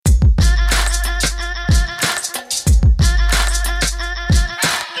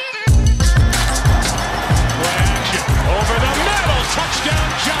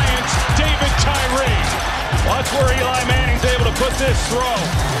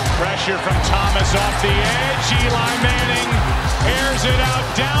Pressure from Thomas off the edge. Eli Manning airs it out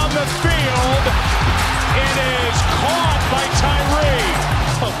down the field. It is caught by Tyree.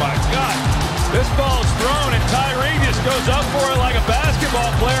 Oh, my God. This ball's thrown, and Tyree just goes up for it like a basketball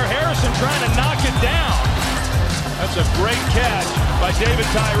player. Harrison trying to knock it down. That's a great catch by David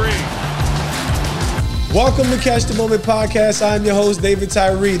Tyree. Welcome to Catch the Moment Podcast. I'm your host, David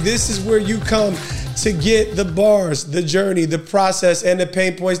Tyree. This is where you come to get the bars, the journey, the process, and the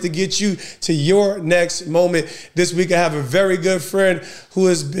pain points to get you to your next moment. This week I have a very good friend who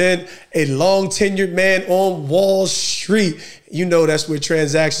has been a long-tenured man on Wall Street. You know that's where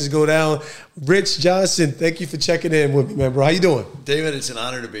transactions go down. Rich Johnson, thank you for checking in with me, man, bro. How you doing? David, it's an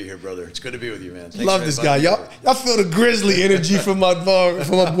honor to be here, brother. It's good to be with you, man. Thanks. Love this guy. Y'all feel the grizzly energy from my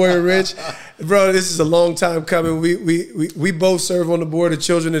boy Rich. Bro, this is a long time coming. We both serve on the board of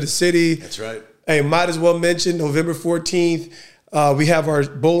Children of the City. That's right. Hey, might as well mention November 14th, we have our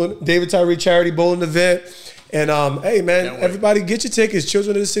David Tyree charity bowling event. And, hey, man, everybody get your tickets,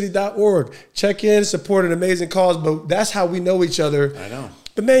 childrenofthecity.org. Check in, support an amazing cause. But that's how we know each other. I know.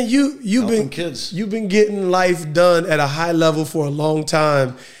 But, man, you've been getting life done at a high level for a long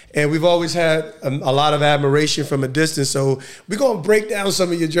time. And we've always had a lot of admiration from a distance. So we're going to break down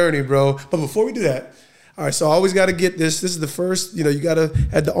some of your journey, bro. But before we do that, all right, so I always got to get this. This is the first, you got to,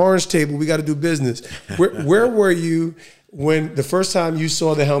 at the orange table, we got to do business. Where were you when the first time you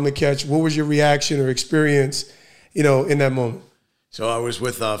saw the helmet catch? What was your reaction or experience, in that moment? So I was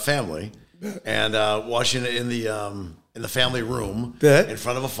with family and watching it in the family room in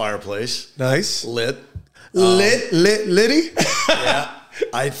front of a fireplace. Nice. Litty? Yeah.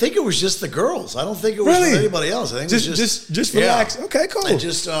 I think it was just the girls. I don't think it was with anybody else. I think it was just relax. Yeah. Okay, cool. I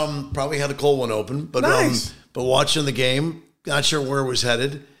just probably had a cold one open, but nice. But watching the game, not sure where it was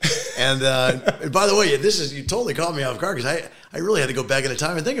headed. And by the way, you totally caught me off guard because I really had to go back into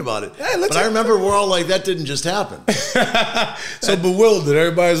time and think about it. Hey, but I remember we're all like, that didn't just happen. So bewildered.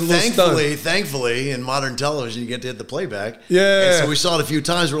 Everybody's a little stunned. Thankfully, in modern television, you get to hit the playback. Yeah. And so we saw it a few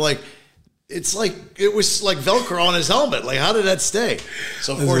times. We're like, it was like Velcro on his helmet. Like, how did that stay?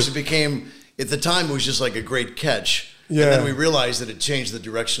 So, of course, it became, at the time, it was just like a great catch. Yeah. And then we realized that it changed the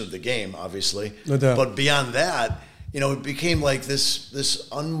direction of the game, obviously. No doubt. But beyond that, it became like this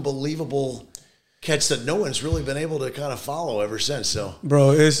unbelievable catch that no one's really been able to kind of follow ever since. So,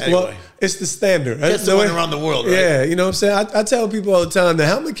 bro, it's the standard. That's the one around the world, right? Yeah, you know what I'm saying? I tell people all the time, the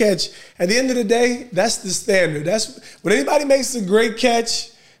helmet catch, at the end of the day, that's the standard. That's when anybody makes a great catch,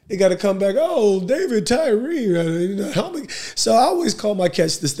 they got to come back, oh, David Tyree, helmet. So I always call my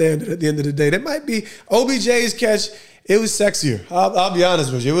catch the standard at the end of the day. That might be OBJ's catch. It was sexier. I'll be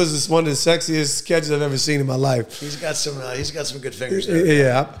honest with you. It was just one of the sexiest catches I've ever seen in my life. He's got some good fingers there.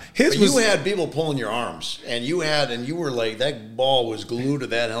 Yeah. You had people pulling your arms, and you were like, that ball was glued to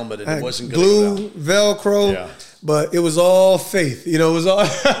that helmet, and it wasn't going to go down. Velcro. Yeah. But it was all faith. It was all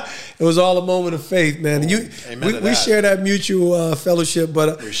it was all a moment of faith, man. And we share that mutual fellowship.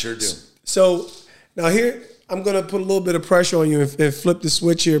 But we sure do. So now here, I'm going to put a little bit of pressure on you and flip the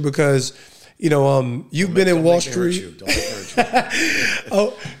switch here because you've been in Wall Street. Don't hurt you.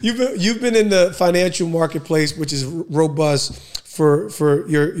 Oh, you've been in the financial marketplace, which is robust for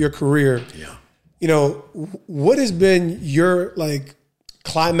your career. Yeah. What has been your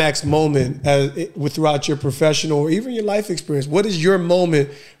climax moment throughout your professional or even your life experience? What is your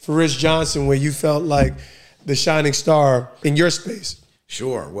moment for Rich Johnson where you felt like the shining star in your space?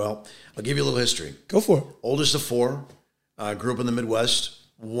 Sure. Well, I'll give you a little history. Go for it. Oldest of four. Grew up in the Midwest.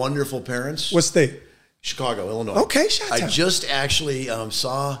 Wonderful parents. What state? Chicago, Illinois. Okay, shout out. I just actually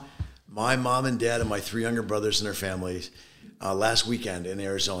saw my mom and dad and my three younger brothers and their families last weekend in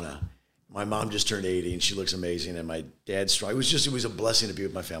Arizona. My mom just turned 80 and she looks amazing, and my dad's strong. It was a blessing to be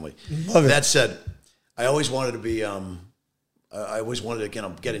with my family. Love it. That said, I always wanted to be. I always wanted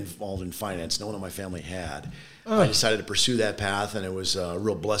to get involved in finance. No one in my family had. I decided to pursue that path, and it was a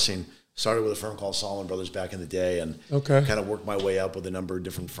real blessing. Started with a firm called Solomon Brothers back in the day, and kind of worked my way up with a number of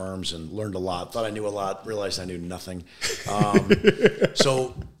different firms and learned a lot. Thought I knew a lot, realized I knew nothing.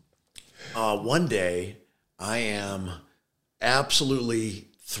 So one day, I am absolutely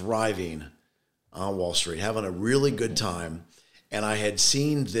thriving on Wall Street, having a really good time, and I had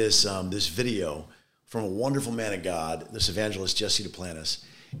seen this video from a wonderful man of God, this evangelist Jesse Duplantis,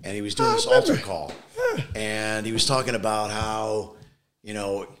 and he was doing this altar call, and he was talking about how,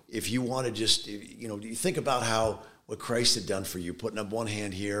 if you want to just, you think about what Christ had done for you, putting up one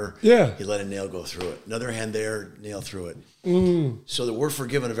hand here, he let a nail go through it, another hand there, nail through it, so that we're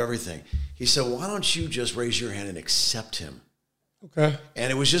forgiven of everything. He said, why don't you just raise your hand and accept him? Okay.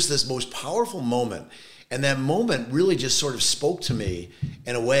 And it was just this most powerful moment. And that moment really just sort of spoke to me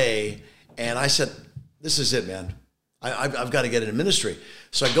in a way. And I said, this is it, man. I've got to get into ministry.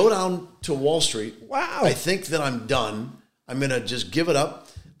 So I go down to Wall Street. Wow. I think that I'm done. I'm going to just give it up.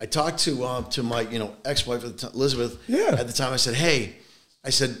 I talked to my ex-wife Elizabeth at the time. I said, hey,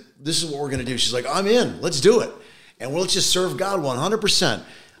 this is what we're going to do. She's like, I'm in. Let's do it. And let's just serve God 100%.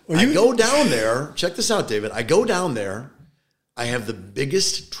 I go down there. Check this out, David. I go down there. I have the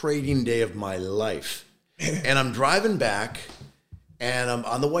biggest trading day of my life. And I'm driving back. And I'm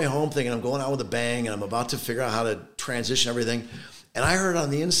on the way home thinking I'm going out with a bang and I'm about to figure out how to transition everything. And I heard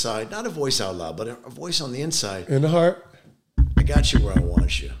on the inside, not a voice out loud, but a voice on the inside. In the heart. I got you where I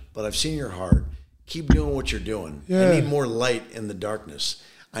want you, but I've seen your heart. Keep doing what you're doing. Yeah. I need more light in the darkness.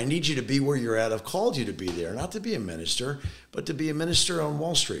 I need you to be where you're at. I've called you to be there, not to be a minister, but to be a minister on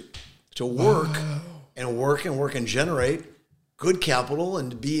Wall Street, to work and work and generate good capital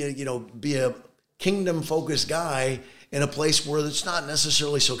and to be a kingdom-focused guy in a place where it's not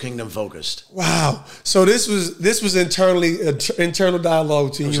necessarily so kingdom focused. Wow. So this was internal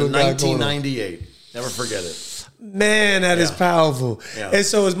dialogue between you and God. 1998. Never forget it. Man, that is powerful. Yeah. And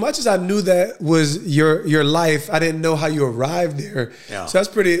so as much as I knew that was your life, I didn't know how you arrived there. Yeah. So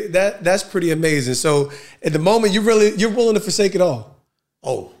that's pretty amazing. So at the moment you're willing to forsake it all.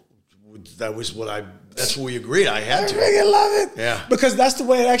 Oh, that's what we agreed. I had to. I freaking love it. Yeah. Because that's the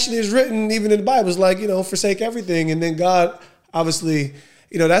way it actually is written, even in the Bible. It's like, forsake everything. And then God, obviously,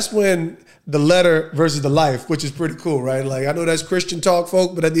 that's when the letter versus the life, which is pretty cool, right? Like, I know that's Christian talk,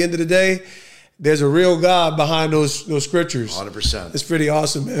 folk, but at the end of the day, there's a real God behind those scriptures. 100%. It's pretty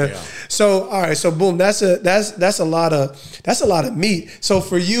awesome, man. Yeah. So, all right. So, boom. That's a lot of meat. So,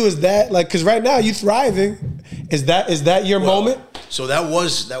 for you, is that like? Because right now you thriving. Is that your moment? So that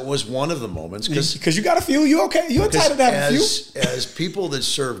was one of the moments because you got a few. You okay? You entitled to have a few. As people that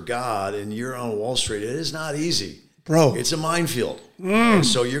serve God and you're on Wall Street, it is not easy, bro. It's a minefield. And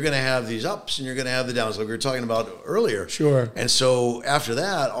so you're going to have these ups and you're going to have the downs, like we were talking about earlier. Sure. And so after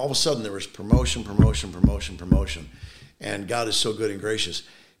that, all of a sudden there was promotion, and God is so good and gracious.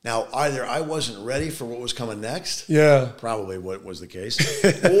 Now, either I wasn't ready for what was coming next. Yeah. Probably what was the case,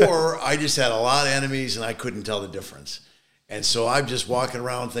 or I just had a lot of enemies and I couldn't tell the difference. And so I'm just walking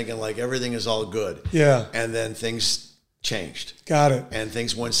around thinking like everything is all good. Yeah. And then things changed. Got it. And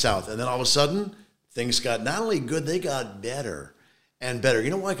things went south. And then all of a sudden, things got not only good, they got better and better. You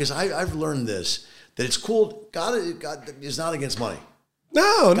know why? Because I've learned this, that it's cool. God is not against money.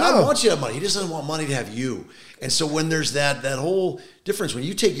 God wants you to have money. He just doesn't want money to have you. And so when there's that whole difference, when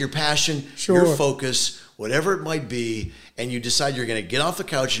you take your passion, your focus, whatever it might be, and you decide you're going to get off the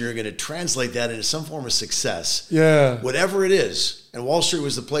couch and you're going to translate that into some form of success, whatever it is. And Wall Street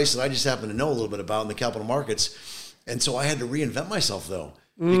was the place that I just happened to know a little bit about in the capital markets. And so I had to reinvent myself, though,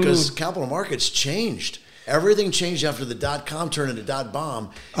 because capital markets changed. Everything changed after the dot-com turned into dot-bomb,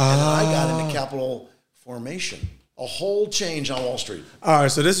 and then I got into capital formation. A whole change on Wall Street. All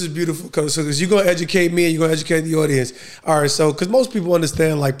right, so this is beautiful because you're going to educate me and you're going to educate the audience. All right, so because most people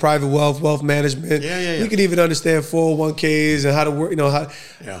understand like private wealth management. Yeah. You can even understand 401ks and how to work,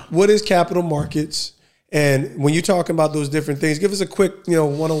 what is capital markets? And when you're talking about those different things, give us a quick,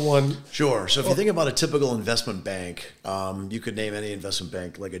 101. Sure. So if you think about a typical investment bank, you could name any investment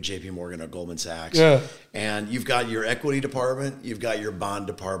bank like a JP Morgan or Goldman Sachs. Yeah. And you've got your equity department, you've got your bond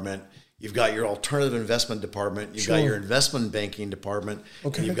department, you've got your alternative investment department. You've got your investment banking department.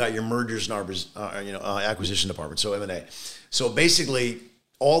 Okay. And you've got your mergers and acquisition department. So M&A. So basically,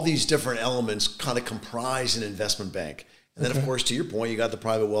 all these different elements kind of comprise an investment bank. And then, of course, to your point, you got the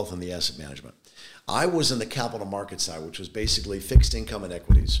private wealth and the asset management. I was in the capital market side, which was basically fixed income and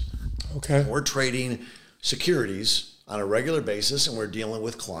equities. Okay. We're trading securities on a regular basis, and we're dealing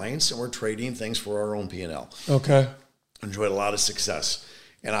with clients, and we're trading things for our own P&L. Okay. Enjoyed a lot of success.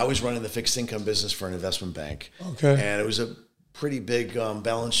 And I was running the fixed income business for an investment bank. Okay. And it was a pretty big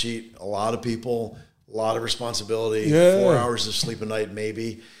balance sheet, a lot of people, a lot of responsibility, 4 hours of sleep a night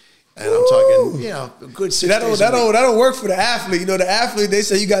maybe. And I'm talking, a good 6 days a week. That don't work for the athlete. The athlete, they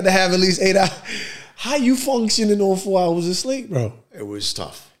say you got to have at least 8 hours. How you functioning on 4 hours of sleep, bro? It was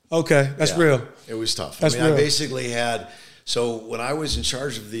tough. Okay, that's real. It was tough. That's real. I basically had, so when I was in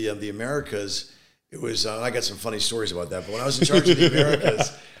charge of the Americas, it was, I got some funny stories about that, but when I was in charge of the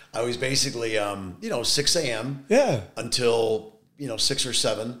Americas, I was basically, 6 a.m. until, 6 or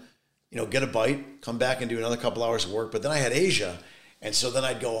 7, get a bite, come back and do another couple hours of work. But then I had Asia. And so then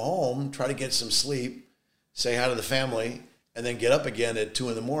I'd go home, try to get some sleep, say hi to the family, and then get up again at 2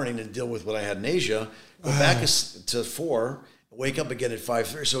 in the morning and deal with what I had in Asia, go back to 4, wake up again at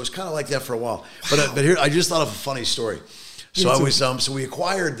 5:30. So it was kind of like that for a while. But here, I just thought of a funny story. So I was, so we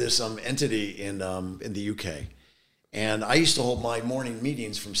acquired this entity in the UK, And I used to hold my morning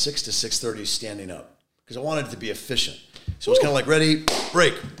meetings from 6 to 6:30 standing up because I wanted it to be efficient. So it's kind of like ready,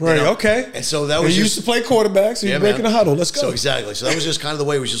 break. Right, okay. And so that was you used to play quarterback, so you're breaking a huddle. Let's go. So exactly. So that was just kind of the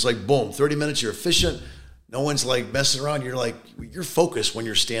way. It was just like, boom, 30 minutes, you're efficient. No one's like messing around. You're focused when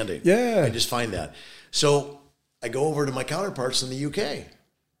you're standing. Yeah. I just find that. So I go over to my counterparts in the UK,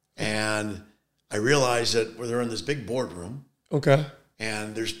 and I realize that they're in this big boardroom. Okay.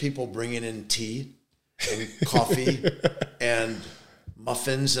 And there's people bringing in tea and coffee and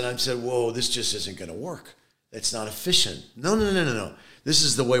muffins. And I said, whoa, this just isn't going to work. It's not efficient. No. This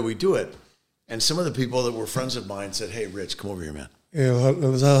is the way we do it. And some of the people that were friends of mine said, hey, Rich, come over here, man. Yeah,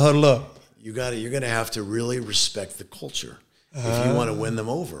 let's huddle up. You're going to have to really respect the culture if you want to win them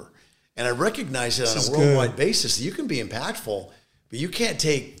over. And I recognize that on a worldwide basis that you can be impactful, but you can't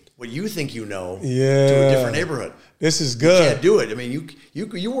take what you think you know to a different neighborhood. This is good. You can't do it. I mean,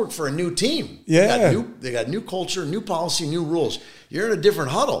 you work for a new team. Yeah. They got new culture, new policy, new rules. You're in a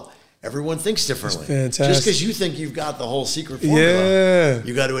different huddle. Everyone thinks differently. That's fantastic. Just because you think you've got the whole secret formula,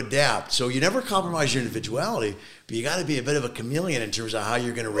 you got to adapt. So you never compromise your individuality, but you got to be a bit of a chameleon in terms of how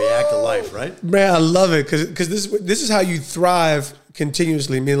you're going to react to life, right? Man, I love it because this is how you thrive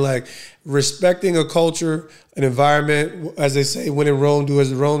continuously. I mean, like respecting a culture, an environment, as they say, when in Rome, do as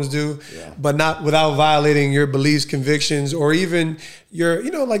the Romans do, but not without violating your beliefs, convictions, or even your,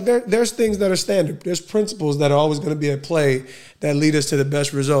 like there's things that are standard. There's principles that are always going to be at play that lead us to the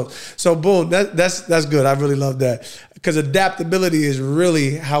best results. So boom, that's good. I really love that because adaptability is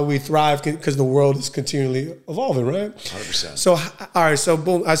really how we thrive because the world is continually evolving, right? 100%. So, all right. So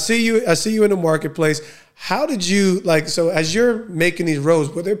boom, I see you in the marketplace. How did you, so as you're making these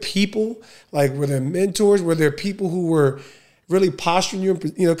roles, were there people, were there mentors? Were there people who were really posturing you,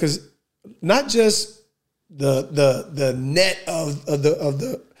 because not just the net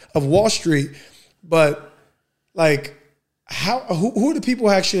of Wall Street, but who are the people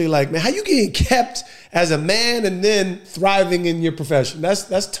actually man, how you getting kept as a man and then thriving in your profession?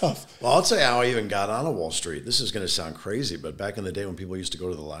 That's tough. Well, I'll tell you how I even got on Wall Street. This is going to sound crazy, but back in the day when people used to go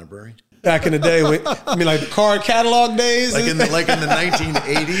to the library. Back in the day, like the card catalog days? Like in the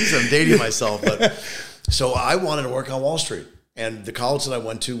 1980s, I'm dating myself. But so I wanted to work on Wall Street. And the college that I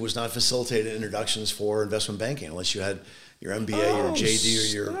went to was not facilitated introductions for investment banking unless you had your MBA, your JD, or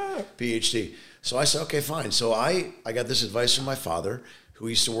your PhD. So I said, okay, fine. So I got this advice from my father, who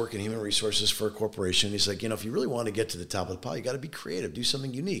used to work in human resources for a corporation. He's like, if you really want to get to the top of the pile, you got to be creative, do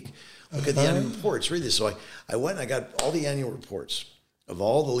something unique. Look at the annual reports, read this. So I went and I got all the annual reports of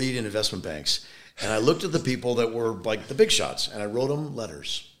all the leading investment banks. And I looked at the people that were like the big shots and I wrote them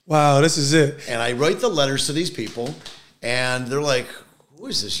letters. Wow, this is it. And I write the letters to these people and they're like, who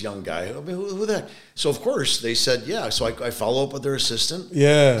is this young guy? I mean, who the heck? So of course they said, yeah. So I follow up with their assistant.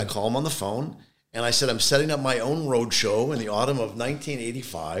 Yeah. I call them on the phone and I said, I'm setting up my own road show in the autumn of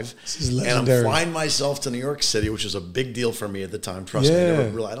 1985. This is legendary. And I'm flying myself to New York City, which was a big deal for me at the time. Trust me, I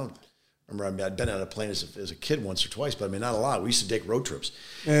don't remember, I'd been on a plane as a kid once or twice, but not a lot. We used to take road trips.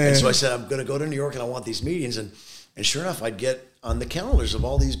 And so I said, I'm going to go to New York and I want these meetings. And sure enough, I'd get on the calendars of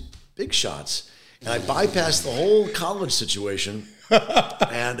all these big shots. And I bypassed the whole college situation.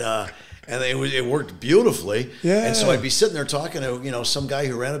 and it worked beautifully. Yeah. And so I'd be sitting there talking to, some guy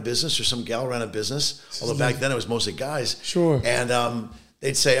who ran a business or some gal ran a business. Although back then it was mostly guys. Sure. And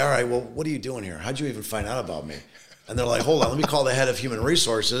they'd say, all right, well, what are you doing here? How'd you even find out about me? And they're like, hold on, let me call the head of human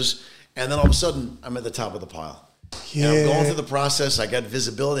resources. And then all of a sudden, I'm at the top of the pile. Yeah. And I'm going through the process. I got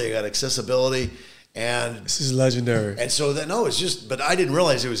visibility. I got accessibility. And this is legendary. And so but I didn't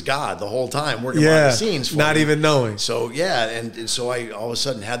realize it was God the whole time working behind the scenes for not me. Even knowing. So, and so I all of a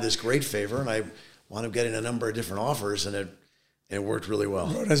sudden had this great favor, and I wound up getting a number of different offers, and it worked really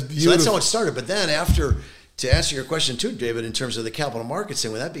well. Bro, that's beautiful. So that's how it started. But then to answer your question too, David, in terms of the capital markets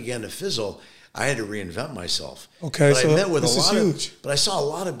thing, when that began to fizzle, I had to reinvent myself. Okay, but so I met with this is huge. But I saw a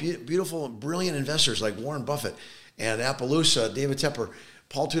lot of beautiful, brilliant investors like Warren Buffett and Appaloosa, David Tepper,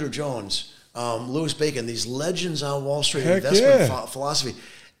 Paul Tudor Jones, Louis Bacon, these legends on Wall Street, investment philosophy.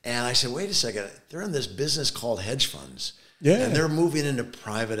 And I said, wait a second, they're in this business called hedge funds. Yeah. And they're moving into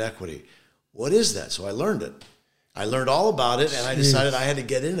private equity. What is that? So I learned it. I learned all about it, and I decided I had to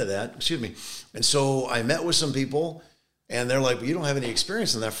get into that. Excuse me. And so I met with some people, and they're like, well, you don't have any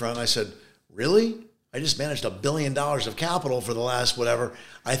experience on that front. And I said, really? I just managed $1 billion of capital for the last whatever.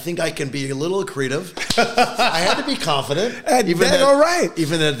 I think I can be a little creative. I had to be confident. Even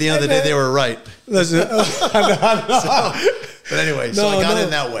at the end of the day, they were right. Listen, But anyway, so I got in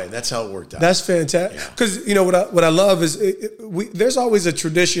that way. That's how it worked out. That's fantastic. Because, you know, what I love is there's always a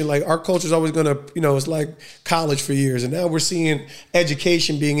tradition. Like, our culture's always going to, you know, it's like college for years. And now we're seeing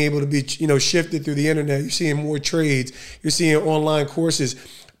education being able to be, you know, shifted through the internet. You're seeing more trades. You're seeing online courses.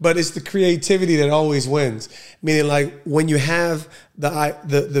 But it's the creativity that always wins. Meaning, like, when you have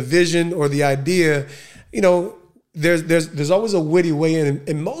the vision or the idea, you know, there's always a witty way in.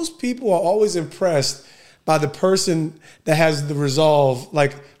 And most people are always impressed by the person that has the resolve.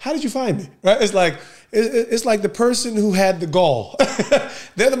 Like, how did you find me? Right? It's like the person who had the gall.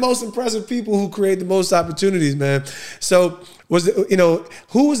 They're the most impressive people who create the most opportunities, man. So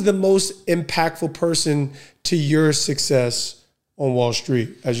who was the most impactful person to your success on Wall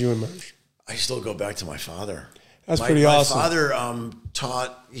Street as you emerged? I still go back to my father. That's pretty awesome. My father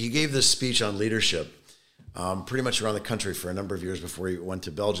he gave this speech on leadership pretty much around the country for a number of years before he went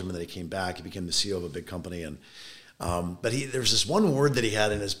to Belgium, and then he came back. He became the CEO of a big company. And but there was this one word that he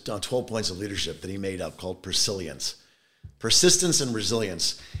had in his 12 points of leadership that he made up called persilience. Persistence and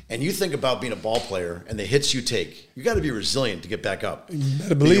resilience. And you think about being a ball player and the hits you take, you got to be resilient to get back up.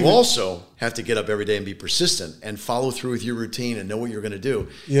 But you also have to get up every day and be persistent and follow through with your routine and know what you're going to do.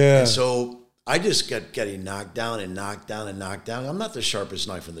 Yeah. And so I just kept getting knocked down and knocked down and knocked down. I'm not the sharpest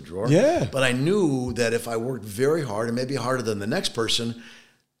knife in the drawer. Yeah. But I knew that if I worked very hard and maybe harder than the next person,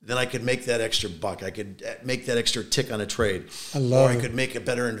 then I could make that extra buck. I could make that extra tick on a trade. I could make a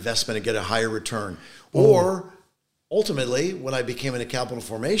better investment and get a higher return. Or ultimately, when I became in a capital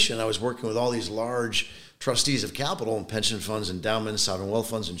formation, I was working with all these large trustees of capital and pension funds, endowments, sovereign wealth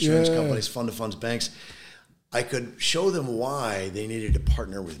funds, insurance companies, fund of funds, banks. I could show them why they needed to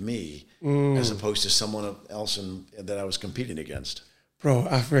partner with me as opposed to someone else that I was competing against. Bro,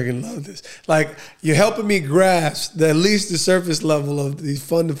 I freaking love this. Like, you're helping me grasp at least the surface level of these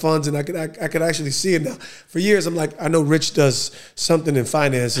fund of funds, and I could actually see it now. For years, I'm like, I know Rich does something in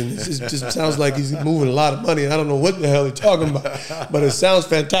finance, and it just sounds like he's moving a lot of money. I don't know what the hell he's talking about, but it sounds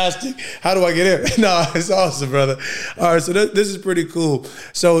fantastic. How do I get in? No, it's awesome, brother. All right, so this is pretty cool.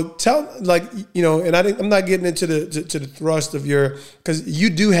 So tell, like, you know, and I'm not getting into the thrust of because you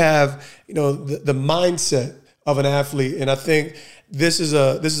do have, you know, the mindset of an athlete, and I think this is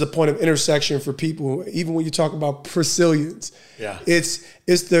a point of intersection for people. Even when you talk about persilience, it's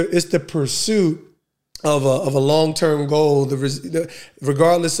the pursuit of a long-term goal,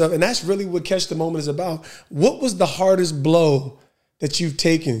 regardless of, and that's really what Catch the Moment is about. What was the hardest blow that you've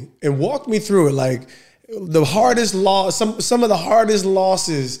taken? And walk me through it. Like, the hardest loss, some of the hardest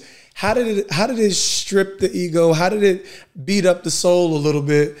losses. How did it strip the ego? How did it beat up the soul a little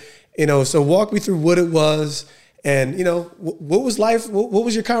bit? You know, so walk me through what it was. And, you know, what was life? What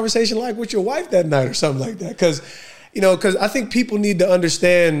was your conversation like with your wife that night or something like that? Because I think people need to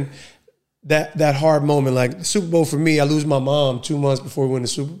understand that hard moment. Like, the Super Bowl for me, I lose my mom 2 months before we win the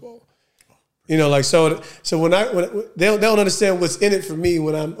Super Bowl. You know, like, so when they don't understand what's in it for me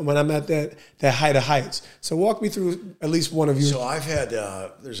when I'm at that height of heights. So walk me through at least one of you. So I've had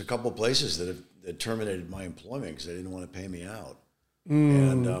there's a couple of places that terminated my employment because they didn't want to pay me out,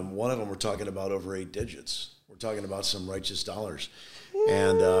 and one of them we're talking about over 8 digits. We're talking about some righteous dollars.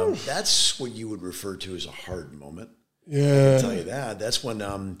 And that's what you would refer to as a hard moment. Yeah. I can tell you that. That's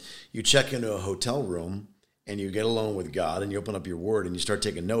when you check into a hotel room and you get alone with God and you open up your word and you start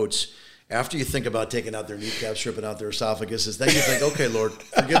taking notes. After you think about taking out their kneecaps, stripping out their esophaguses, then you think, okay, Lord,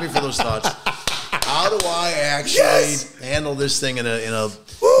 forgive me for those thoughts. How do I actually handle this thing in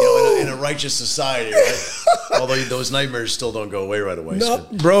a righteous society, right? Although those nightmares still don't go away right away. No,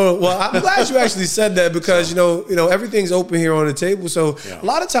 bro. Well, I'm glad you actually said that because you know everything's open here on the table. So a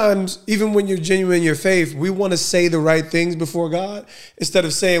lot of times, even when you're genuine in your faith, we want to say the right things before God instead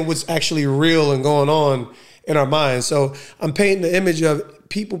of saying what's actually real and going on in our minds. So I'm painting the image of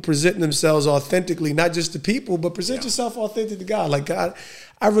people presenting themselves authentically, not just to people, but present yourself authentic to God. Like, God,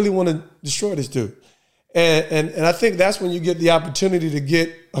 I really want to destroy this dude. And I think that's when you get the opportunity to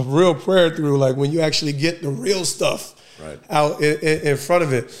get a real prayer through, like when you actually get the real stuff out in front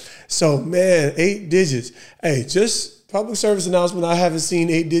of it. So, man, 8 digits. Hey, just public service announcement. I haven't seen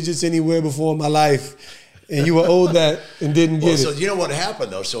 8 digits anywhere before in my life. And you were owed that and didn't get it. So you know what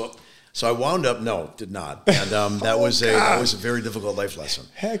happened, though? So I wound up, did not. And that was a very difficult life lesson.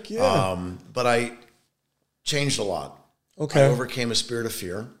 Heck yeah. But I changed a lot. Okay. I overcame a spirit of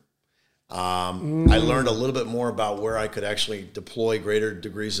fear. I learned a little bit more about where I could actually deploy greater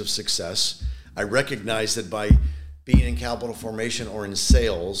degrees of success. I recognized that by being in capital formation or in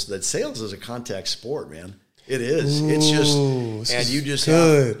sales, that sales is a contact sport, man. It is. It's just, and you just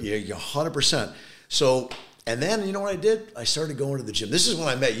have, you're 100%. So And then, you know what I did? I started going to the gym. This is when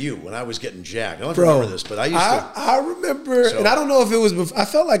I met you, when I was getting jacked. I don't remember this, but I used to. I remember, and I don't know if it was before. I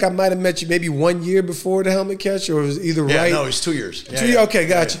felt like I might have met you maybe 1 year before the helmet catch, or it was either right. No, it was 2 years. 2 years? Okay,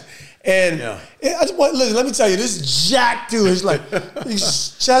 gotcha. And I just want, listen, let me tell you, this jack dude is like,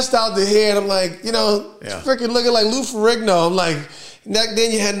 he's chest out the hair, and I'm like, freaking looking like Lou Ferrigno. I'm like,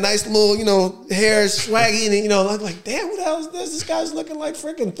 then you had nice little, hair swaggy, and I'm like, damn, what the hell is this? This guy's looking like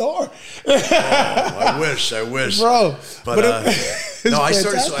freaking Thor. I wish, bro. But no, I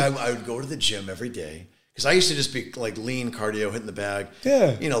started. So I would go to the gym every day because I used to just be like lean cardio, hitting the bag.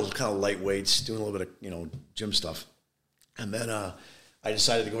 Yeah. Kind of light weights, doing a little bit of gym stuff, and then I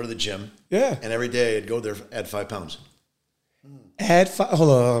decided to go to the gym. Yeah. And every day I'd go there, add 5 pounds.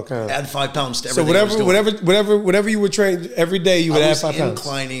 Hold on, okay. Add 5 pounds to everything. So whatever you were trained every day, you would add 5 pounds.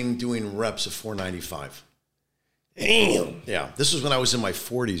 Inclining, doing reps of 495. Damn. Yeah, this was when I was in my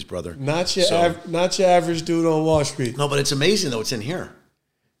 40s, brother. Not your average dude on Wall Street. No, but it's amazing though. It's in here.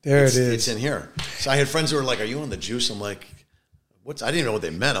 It is. It's in here. So I had friends who were like, "Are you on the juice?" I'm like, "What's?" I didn't even know what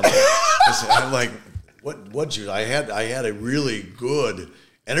they meant. I'm like, "What juice?" I had a really good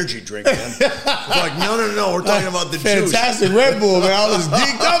energy drink, man. I'm like, no, we're talking about the juice. Fantastic Red Bull, man. I was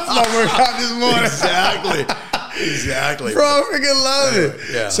geeked up for my workout this morning. Exactly. Bro, I freaking love it.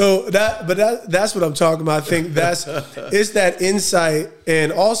 Yeah. So that's what I'm talking about. I think it's that insight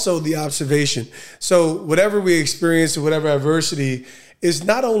and also the observation. So whatever we experience or whatever adversity, it's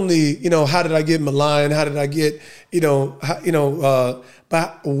not only, how did I get maligned? How did I get,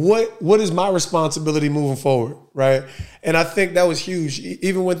 but what is my responsibility moving forward, right? And I think that was huge.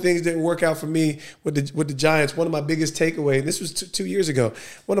 Even when things didn't work out for me with the Giants, one of my biggest takeaways, this was 2 years ago,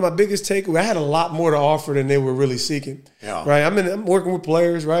 one of my biggest takeaways, I had a lot more to offer than they were really seeking, right? I'm working with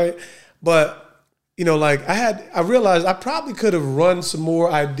players, right? But, I realized I probably could have run some more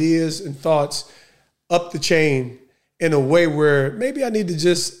ideas and thoughts up the chain in a way where maybe I need to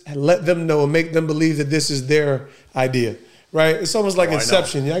just let them know and make them believe that this is their idea. Right, it's almost like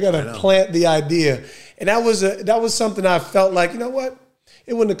Inception. I got to plant the idea, and that was something I felt like, what,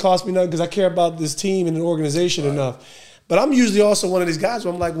 it wouldn't have cost me nothing because I care about this team and the organization enough. But I'm usually also one of these guys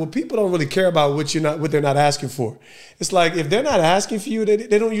where I'm like, well, people don't really care about what they're not asking for. It's like if they're not asking for you,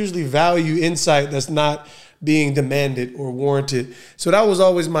 they don't usually value insight that's not being demanded or warranted. So that was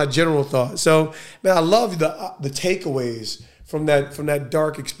always my general thought. So man, I love the takeaways from that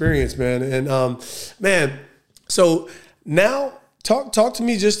dark experience, man. And so. Now, talk to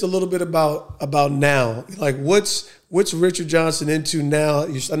me just a little bit about now. Like, what's Richard Johnson into now?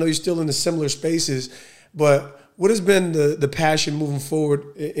 I know you're still in the similar spaces, but what has been the passion moving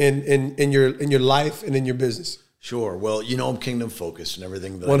forward in your life and in your business? Sure. Well, I'm kingdom focused and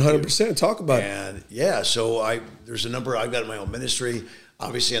everything that 100%. Talk about it. And so there's a number I've got in my own ministry.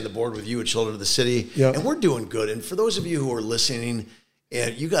 Obviously, on the board with you at Children of the City, and we're doing good. And for those of you who are listening.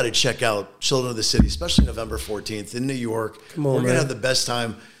 And you got to check out Children of the City, especially November 14th in New York. We're going to have the best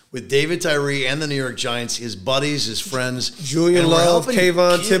time with David Tyree and the New York Giants, his buddies, his friends. Julian Love,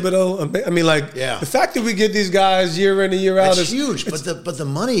 Kayvon Thibodeau. I mean, the fact that we get these guys year in and year out is huge. But the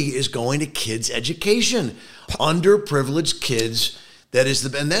money is going to kids' education, underprivileged kids.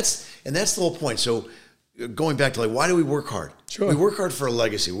 And that's the whole point. So going back to why do we work hard? Sure. We work hard for a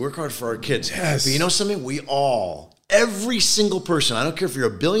legacy. We work hard for our kids. Yes. But you know something? Every single person, I don't care if you're a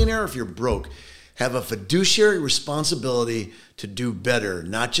billionaire or if you're broke, have a fiduciary responsibility to do better,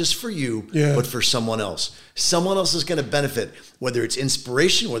 not just for you, but for someone else. Someone else is going to benefit, whether it's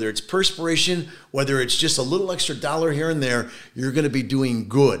inspiration, whether it's perspiration, whether it's just a little extra dollar here and there, you're going to be doing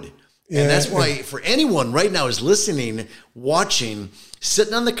good. And that's why for anyone right now is listening, watching,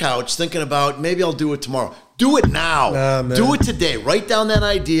 sitting on the couch, thinking about maybe I'll do it tomorrow. Do it now. Do it today. Write down that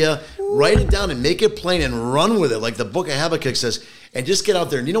idea. Write it down and make it plain and run with it, like the book of Habakkuk says, and just get out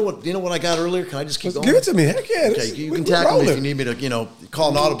there. And you know what I got earlier? Can I just keep going? Give it to me. Heck yeah. Okay, you can tackle me if you need me to,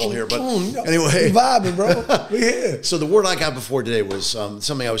 call an audible here. But anyway, we vibing, bro. We here. So the word I got before today was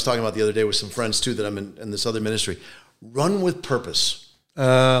something I was talking about the other day with some friends too that I'm in this other ministry. Run with purpose.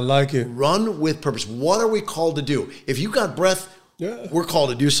 I like it. Run with purpose. What are we called to do? If you got breath, we're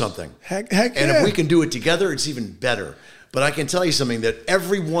called to do something. Heck and if we can do it together, it's even better. But I can tell you something, that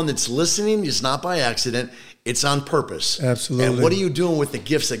everyone that's listening is not by accident. It's on purpose. Absolutely. And what are you doing with the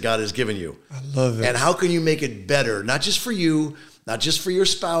gifts that God has given you? I love it. And how can you make it better? Not just for you, not just for your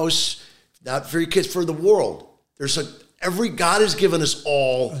spouse, not for your kids, for the world. God has given us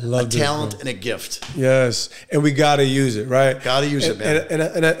all a talent and a gift. Yes, and we got to use it, right? Got to use it, man.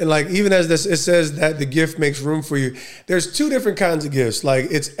 And like even as this, it says that the gift makes room for you. There's two different kinds of gifts. Like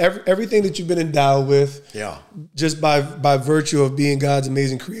it's everything that you've been endowed with, just by virtue of being God's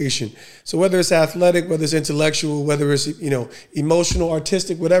amazing creation. So whether it's athletic, whether it's intellectual, whether it's emotional,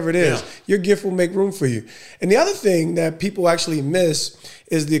 artistic, whatever it is, your gift will make room for you. And the other thing that people actually miss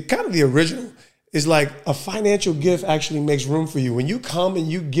is the kind of the original. Is like a financial gift actually makes room for you. When you come and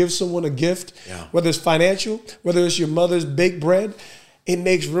you give someone a gift, whether it's financial, whether it's your mother's baked bread, it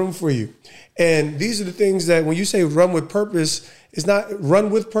makes room for you. And these are the things that when you say run with purpose, it's not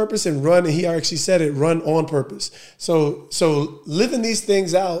run with purpose and run, and he actually said it, run on purpose. So living these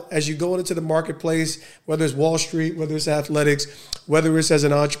things out as you go into the marketplace, whether it's Wall Street, whether it's athletics, whether it's as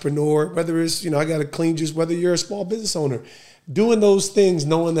an entrepreneur, whether it's, I got a clean juice, whether you're a small business owner, doing those things,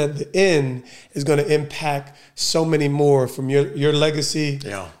 knowing that the end is going to impact so many more from your legacy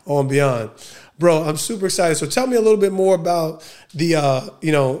on beyond. Bro, I'm super excited. So tell me a little bit more about the,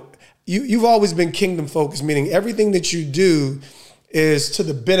 you've always been kingdom focused, meaning everything that you do is to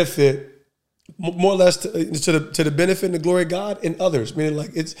the benefit, more or less to the benefit and the glory of God and others. Meaning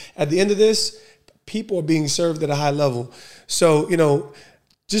like it's at the end of this, people are being served at a high level. So,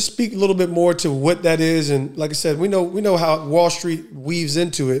 just speak a little bit more to what that is, and like I said, we know how Wall Street weaves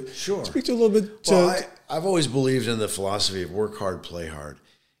into it. Sure. Speak to a little bit. I've always believed in the philosophy of work hard, play hard,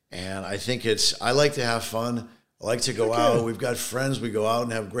 and I think I like to have fun. I like to go out. We've got friends. We go out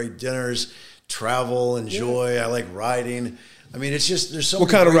and have great dinners, travel, enjoy. I like riding. I mean, it's just there's so. What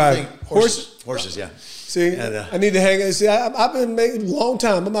kind of ride? Horses. Yeah. See, and, I need to hang out. See, I've been making a long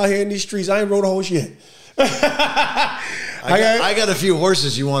time. I'm out here in these streets. I ain't rode a horse yet. I got a few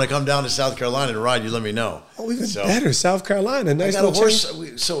horses. You want to come down to South Carolina and ride? You let me know. Oh, even better, South Carolina. Nice. I got a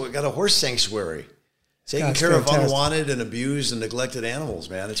horse. So we got a horse sanctuary, taking care of unwanted and abused and neglected animals.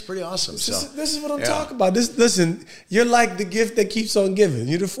 Man, it's pretty awesome. This is what I'm talking about. Listen, you're like the gift that keeps on giving.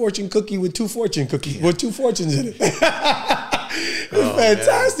 You're the fortune cookie with two fortune cookies with two fortunes in it. It's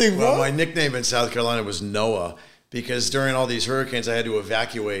fantastic, bro. Well, my nickname in South Carolina was Noah because during all these hurricanes, I had to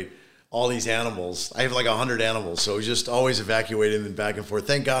evacuate all these animals. I have like 100 animals, so just always evacuating them back and forth.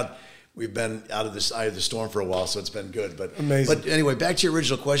 Thank God we've been out of this eye of the storm for a while, so it's been good. But amazing. But anyway, back to your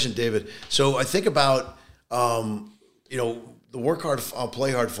original question, David. So I think about the work hard,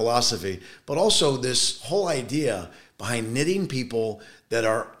 play hard philosophy, but also this whole idea behind knitting people that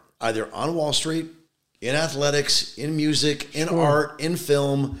are either on Wall Street, in athletics, in music, in art, in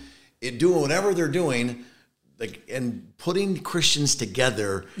film, doing whatever they're doing. And putting Christians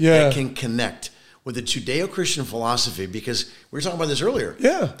together that can connect with the Judeo-Christian philosophy, because we were talking about this earlier.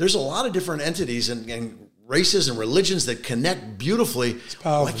 Yeah. There's a lot of different entities and races and religions that connect beautifully.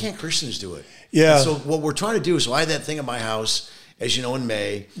 Why can't Christians do it? Yeah. And so what we're trying to do, so I had that thing at my house, as you know, in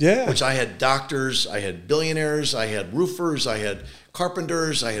May, which I had doctors, I had billionaires, I had roofers, I had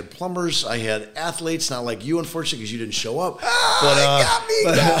carpenters, I had plumbers, I had athletes, not like you, unfortunately, because you didn't show up. You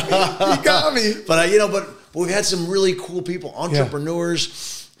got me. But we've had some really cool people,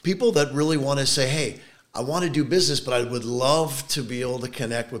 entrepreneurs, people that really want to say, hey, I want to do business, but I would love to be able to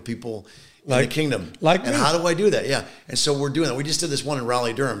connect with people in the kingdom. And how do I do that? Yeah. And so we're doing that. We just did this one in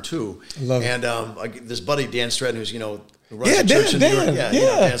Raleigh-Durham, too. Love it. And this buddy, Dan Stratton, who's, runs a church in New York.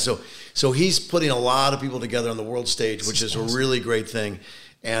 Dan. So he's putting a lot of people together on the world stage, which is a really great thing.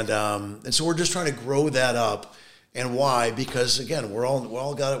 And so we're just trying to grow that up. And why? Because again, we're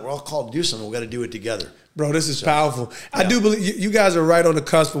all called to do something. We got to do it together. Bro, this is powerful. Yeah. I do believe you guys are right on the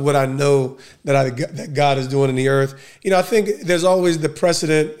cusp of what I know that God is doing in the earth. I think there's always the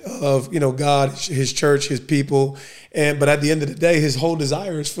precedent of, God, his church, his people. But at the end of the day, his whole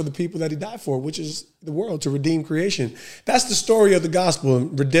desire is for the people that he died for, which is the world, to redeem creation. That's the story of the gospel,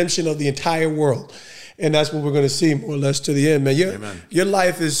 redemption of the entire world. And that's what we're going to see more or less to the end, man. Your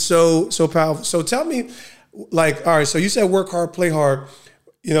life is so powerful. So tell me, all right, so you said work hard, play hard.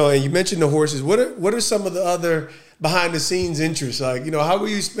 And you mentioned the horses. What are some of the other behind the scenes interests? How are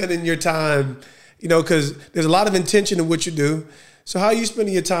you spending your time? Because there's a lot of intention in what you do. So how are you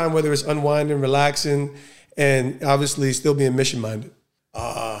spending your time, whether it's unwinding, relaxing, and obviously still being mission minded?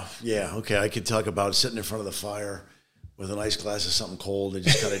 Okay. I could talk about sitting in front of the fire with a nice glass of something cold and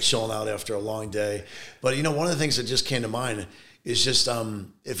just kind of chilling out after a long day. But one of the things that just came to mind is just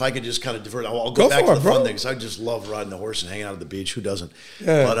if I could just kind of divert. I'll go back to the fun things. I just love riding the horse and hanging out at the beach. Who doesn't?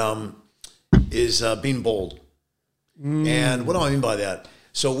 Yeah. But is being bold. And what do I mean by that?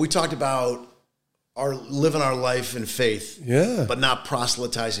 So we talked about living our life in faith, but not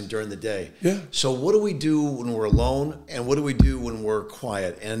proselytizing during the day. Yeah. So what do we do when we're alone, and what do we do when we're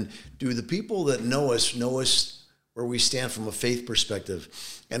quiet? And do the people that know us where we stand from a faith perspective.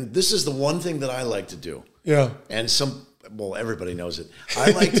 And this is the one thing that I like to do. Yeah. And everybody knows it.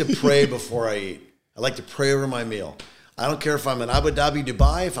 I like to pray before I eat. I like to pray over my meal. I don't care if I'm in Abu Dhabi,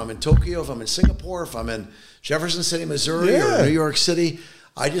 Dubai, if I'm in Tokyo, if I'm in Singapore, if I'm in Jefferson City, Missouri, or New York City.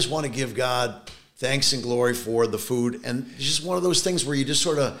 I just want to give God thanks and glory for the food. And it's just one of those things where you just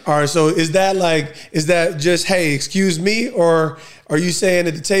sort of... All right, so is that just, hey, excuse me? Or are you saying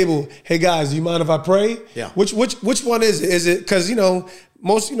at the table, hey, guys, do you mind if I pray? Yeah. Which one is it? Is it, because,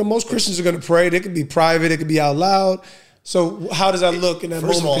 most Christians are going to pray. It could be private. It could be out loud. So how does that look in that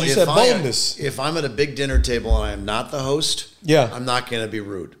moment? First of all, you said boldness. If I'm at a big dinner table and I am not the host, I'm not going to be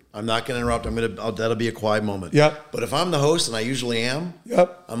rude. I'm not going to interrupt. That'll be a quiet moment. Yep. But if I'm the host, and I usually am,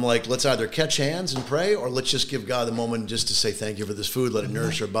 I'm like, let's either catch hands and pray, or let's just give God the moment just to say thank you for this food. Let it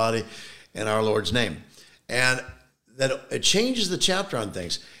nourish our body in our Lord's name. And that it changes the chapter on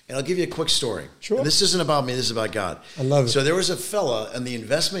things. And I'll give you a quick story. Sure. And this isn't about me. This is about God. I love it. So there was a fella in the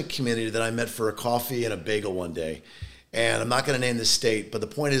investment community that I met for a coffee and a bagel one day. And I'm not going to name the state, but the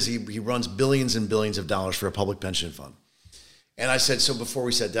point is he runs billions and billions of dollars for a public pension fund. And I said, so before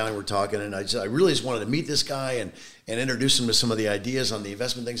we sat down, we were talking, and I really just wanted to meet this guy and introduce him to some of the ideas on the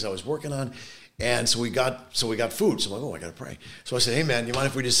investment things I was working on. And so we got food. So I'm like, I got to pray. So I said, hey, man, you mind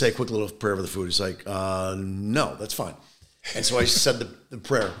if we just say a quick little prayer over the food? He's like, no, that's fine. And so I said the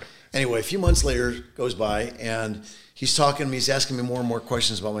prayer. Anyway, a few months later goes by, and he's talking to me. He's asking me more and more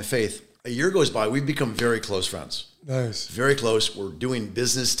questions about my faith. A year goes by. We've become very close friends. Nice. Very close. We're doing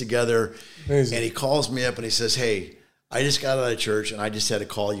business together. Amazing. And he calls me up and he says, hey, I just got out of church and I just had to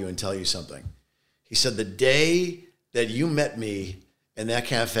call you and tell you something. He said, the day that you met me in that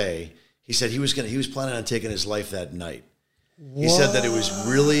cafe, he said he was planning on taking his life that night. What? He said that it was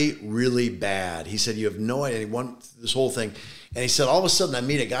really, really bad. He said, you have no idea. He won this whole thing. And he said, all of a sudden I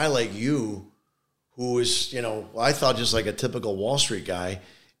meet a guy like you who is, I thought just like a typical Wall Street guy,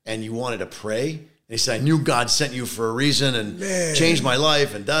 and you wanted to pray. And he said, I knew God sent you for a reason and changed my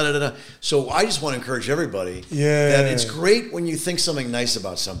life and da-da-da-da. So I just want to encourage everybody that it's great when you think something nice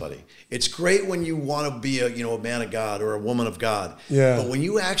about somebody. It's great when you want to be a man of God or a woman of God. Yeah. But when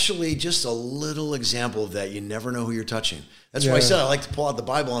you actually, just a little example of that, you never know who you're touching. That's why I said I like to pull out the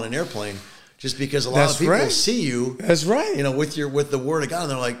Bible on an airplane, just because a lot of people see you. That's right. With the Word of God.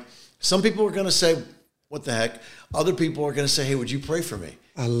 And they're like, some people are going to say, what the heck? Other people are going to say, hey, would you pray for me?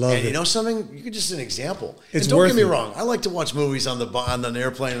 I love it. And you know something? You could just an example. It's and don't get me worth it. wrong. I like to watch movies on an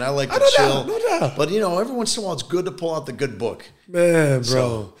airplane, and I like to chill. No doubt. But every once in a while, it's good to pull out the good book. Man,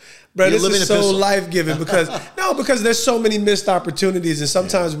 bro, this is so life-giving because there's so many missed opportunities, and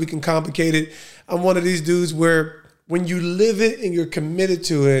sometimes we can complicate it. I'm one of these dudes where when you live it and you're committed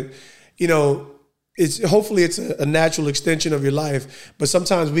to it, hopefully it's a natural extension of your life, but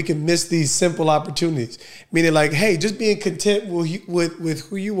sometimes we can miss these simple opportunities. Meaning, like, hey, just being content with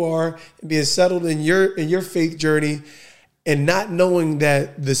who you are and being settled in your faith journey, and not knowing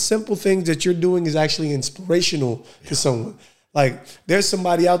that the simple things that you're doing is actually inspirational to someone. Like, there's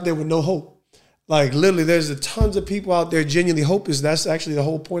somebody out there with no hope. Like, literally, there's tons of people out there genuinely hopeless. That's actually the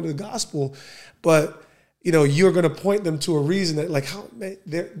whole point of the gospel, but you're going to point them to a reason that, like,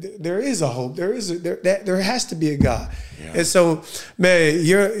 there is a hope. There has to be a God. Yeah. And so, man,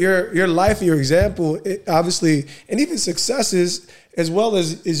 your life and your example, obviously, and even successes, as well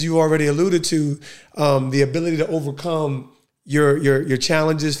as you already alluded to, the ability to overcome your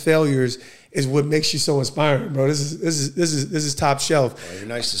challenges, failures, is what makes you so inspiring, bro. This is top shelf. Well, you're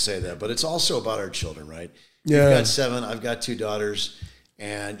nice to say that, but it's also about our children, right? Yeah. You've got 7. I've got 2 daughters.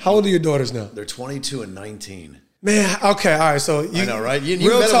 And how old are your daughters now? They're 22 and 19. Man, okay, all right. So I know, right? You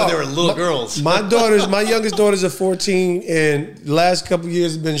met them when they were little girls. My youngest daughters are 14, and the last couple of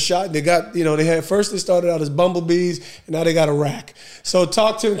years have been shot. They got, first they started out as bumblebees, and now they got a rack. So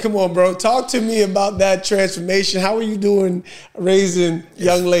come on, bro. Talk to me about that transformation. How are you doing raising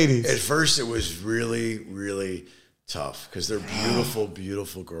young ladies? At first, it was really, really tough because they're beautiful,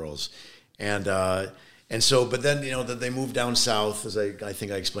 beautiful girls, and so, but then, that they moved down south, as I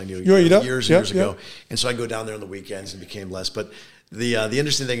think I explained to you years ago. And so I go down there on the weekends and became less. But the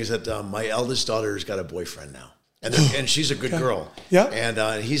interesting thing is that my eldest daughter's got a boyfriend now. And she's a good girl. Yeah.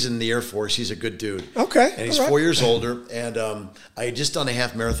 And he's in the Air Force. He's a good dude. Okay. And he's 4 years older. And I had just done a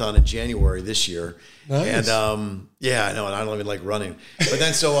half marathon in January this year. Nice. And yeah, I know. And I don't even like running. But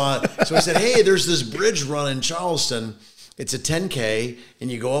then so I said, hey, there's this bridge run in Charleston. It's a 10K, and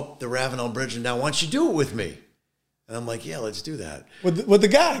you go up the Ravenel Bridge and down. Why don't you do it with me? And I'm like, yeah, let's do that. With the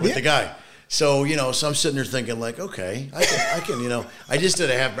guy. With the guy. So, so I'm sitting there thinking, like, okay, I can, I just did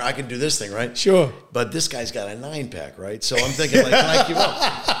I can do this thing, right? Sure. But this guy's got a 9-pack, right? So I'm thinking, like, can I keep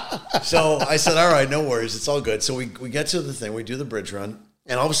up? So I said, all right, no worries. It's all good. So we get to the thing. We do the bridge run.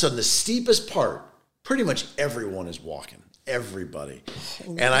 And all of a sudden, the steepest part, pretty much everyone is walking. Everybody.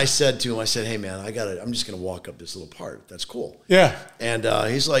 And I said to him, hey, man, I'm just going to walk up this little part. That's cool. Yeah. And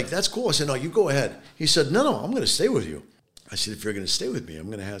he's like, that's cool. I said, no, you go ahead. He said, no, I'm going to stay with you. I said, if you're going to stay with me, I'm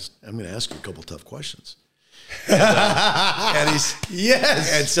going to ask you a couple tough questions. And he's,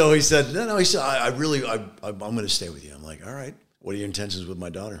 yes. And so he said, no, he said, I'm going to stay with you. I'm like, all right. What are your intentions with my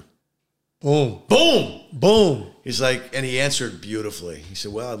daughter? Boom. Boom. Boom. He's like, and he answered beautifully. He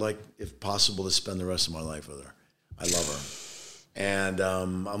said, well, I'd like, if possible, to spend the rest of my life with her. I love her. And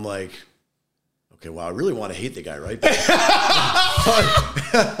I'm like, okay, well, I really want to hate the guy, right?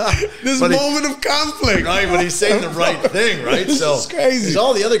 This moment of conflict. Right, but he's saying the right thing, right? This is crazy. There's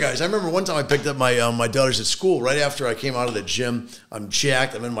all the other guys. I remember one time I picked up my daughters at school right after I came out of the gym. I'm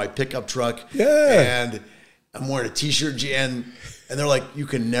jacked. I'm in my pickup truck. Yeah. And I'm wearing a T-shirt. And they're like, you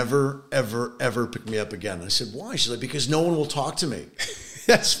can never, ever, ever pick me up again. I said, why? She's like, because no one will talk to me.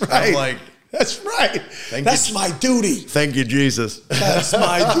 That's right. I'm like, that's right. That's my duty. Thank you, Jesus. That's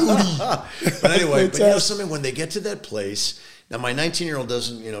my duty. But anyway, but you know something, when they get to that place, now my 19-year-old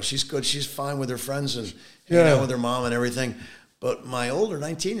doesn't, she's good. She's fine with her friends and hanging out with her mom and everything. But my older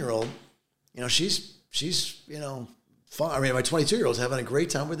 19-year-old, she's fun. I mean, my 22-year-old's having a great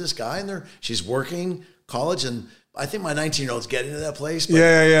time with this guy, and she's working college, and I think my 19-year-old's getting to that place. But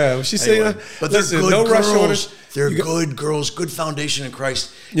yeah. She's saying, but they're good no girls. rush orders. They're good girls, good foundation in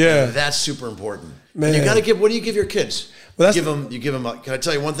Christ. Yeah, and that's super important. Man, and you got to give. What do you give your kids? Well, you give them. Can I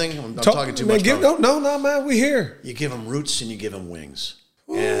tell you one thing? I'm talking too much. No, man. We here. You give them roots and you give them wings.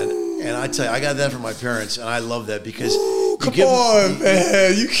 And I tell you, I got that from my parents, and I love that because man.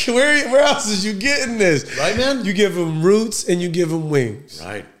 Where else is you getting this? Right, man. You give them roots and you give them wings.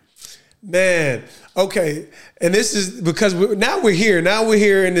 Right, man. Okay, and this is because now we're here. Now we're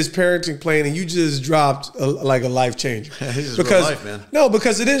here in this parenting plane, and you just dropped a life changer. This is real life, man. No,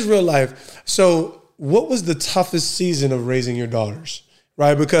 because it is real life. So, what was the toughest season of raising your daughters?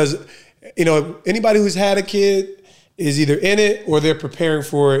 Right, because anybody who's had a kid is either in it or they're preparing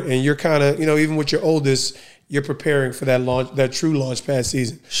for it, and you're kind of even with your oldest, you're preparing for that true launch pad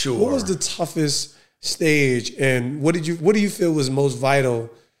season. Sure. What was the toughest stage, and what do you feel was most vital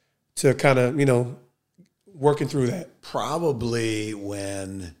to kind of working through that? Probably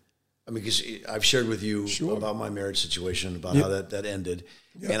because I've shared with you about my marriage situation, about how that ended.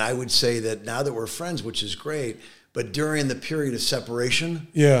 Yep. And I would say that now that we're friends, which is great, but during the period of separation,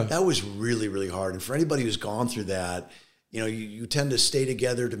 that was really, really hard. And for anybody who's gone through that, you tend to stay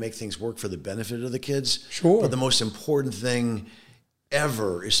together to make things work for the benefit of the kids. Sure. But the most important thing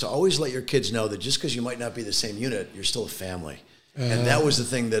ever is to always let your kids know that just because you might not be the same unit, you're still a family. And that was the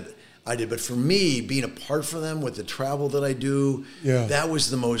thing that I did. But for me, being apart from them with the travel that I do, that was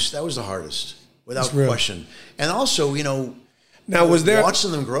the hardest, without question. And also, now was there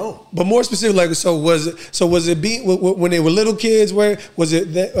watching them grow? But more specifically, so was it being when they were little kids? Where was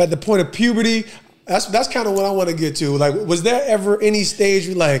it at the point of puberty? That's kind of what I want to get to. Like, was there ever any stage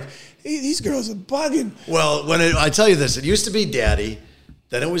where like these girls are bugging? Well, I tell you this, it used to be daddy,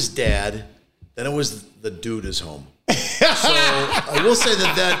 then it was dad, then it was the dude is home. So I will say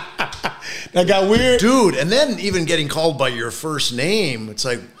that got weird, dude. And then even getting called by your first name, it's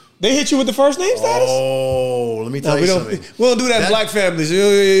like they hit you with the first name status. Oh, let me tell you something. We don't do that in black families.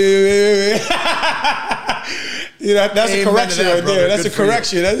 That's a correction right there. That's a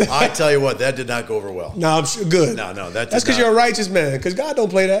correction. I tell you what, that did not go over well. No, I'm sure good. No, that's because you're a righteous man. Because God don't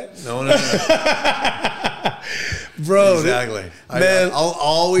play that. No. Bro, exactly. Man, I'll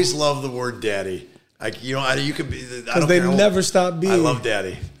always love the word daddy. You could be. Because they never stop being. I love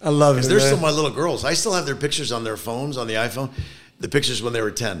daddy. I love it. Because they're still my little girls. I still have their pictures on their phones, on the iPhone. The pictures when they were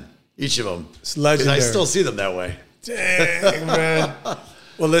 10, each of them. It's legendary. I still see them that way. Dang, man.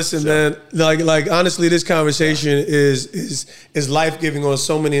 Well, listen, man. Like honestly, this conversation is life-giving on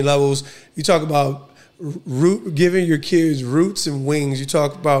so many levels. You talk about giving your kids roots and wings. You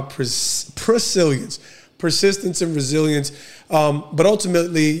talk about persistence and resilience. But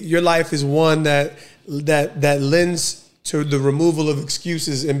ultimately, your life is one that lends to the removal of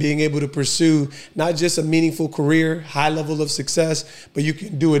excuses and being able to pursue not just a meaningful career, high level of success, but you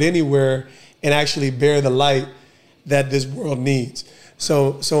can do it anywhere and actually bear the light that this world needs.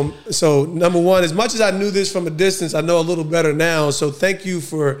 So number one, as much as I knew this from a distance, I know a little better now. So thank you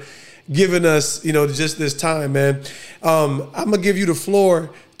for giving us, just this time, man. I'm gonna give you the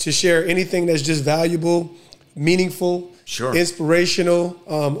floor to share anything that's just valuable, meaningful, inspirational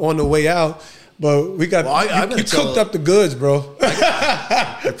on the way out. But we got you cooked up the goods, bro.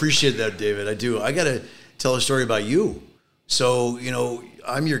 I appreciate that, David. I do. I got to tell a story about you. So,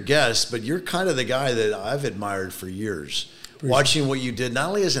 I'm your guest, but you're kind of the guy that I've admired for years. Watching what you did, not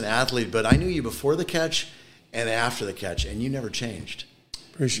only as an athlete, but I knew you before the catch and after the catch, and you never changed.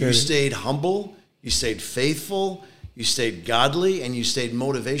 Appreciate it. You stayed humble, you stayed faithful, you stayed godly, and you stayed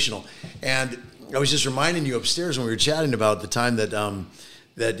motivational. And I was just reminding you upstairs when we were chatting about the time that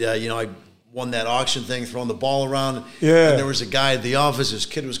I won that auction thing, throwing the ball around. Yeah. And there was a guy at the office. His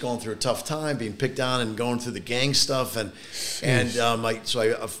kid was going through a tough time, being picked on and going through the gang stuff. I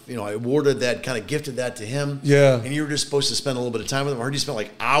awarded that, kind of gifted that to him. Yeah. And you were just supposed to spend a little bit of time with him. I heard you spent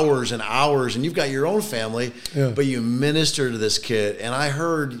like hours and hours, and you've got your own family, but you minister to this kid. And I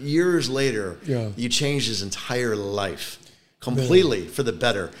heard years later, you changed his entire life completely for the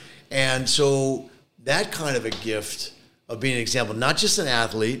better. And so that kind of a gift of being an example, not just an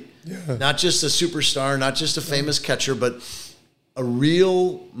athlete, not just a superstar, not just a famous catcher, but a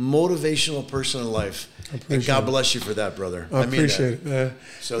real motivational person in life. And God bless you for that, brother. I appreciate it, man.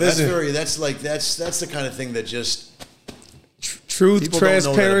 So that's the kind of thing that just truth, people transparency,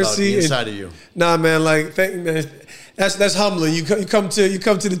 don't know that about the inside of you. Nah, man, that's humbling. You come to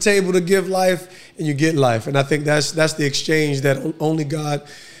the table to give life, and you get life, and I think that's the exchange that only God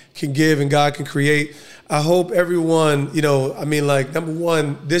can give and God can create. I hope everyone, number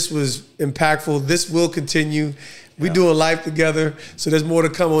one, this was impactful. This will continue. We're doing life together, so there's more to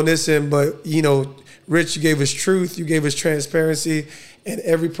come on this end. But, Rich, you gave us truth. You gave us transparency. And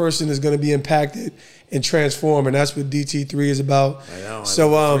every person is going to be impacted and transformed. And that's what DT3 is about. I know.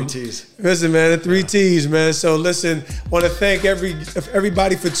 So, 3 T's. Listen, man, the 3 T's, man. So, listen, want to thank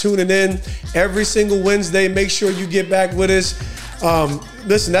everybody for tuning in every single Wednesday. Make sure you get back with us.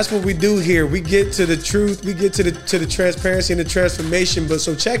 Listen, that's what we do here. We get to the truth. We get to the transparency and the transformation. But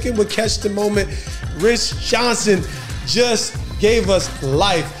so check in with Catch the Moment. Rich Johnson just gave us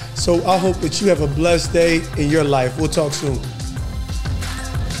life. So I hope that you have a blessed day in your life. We'll talk soon.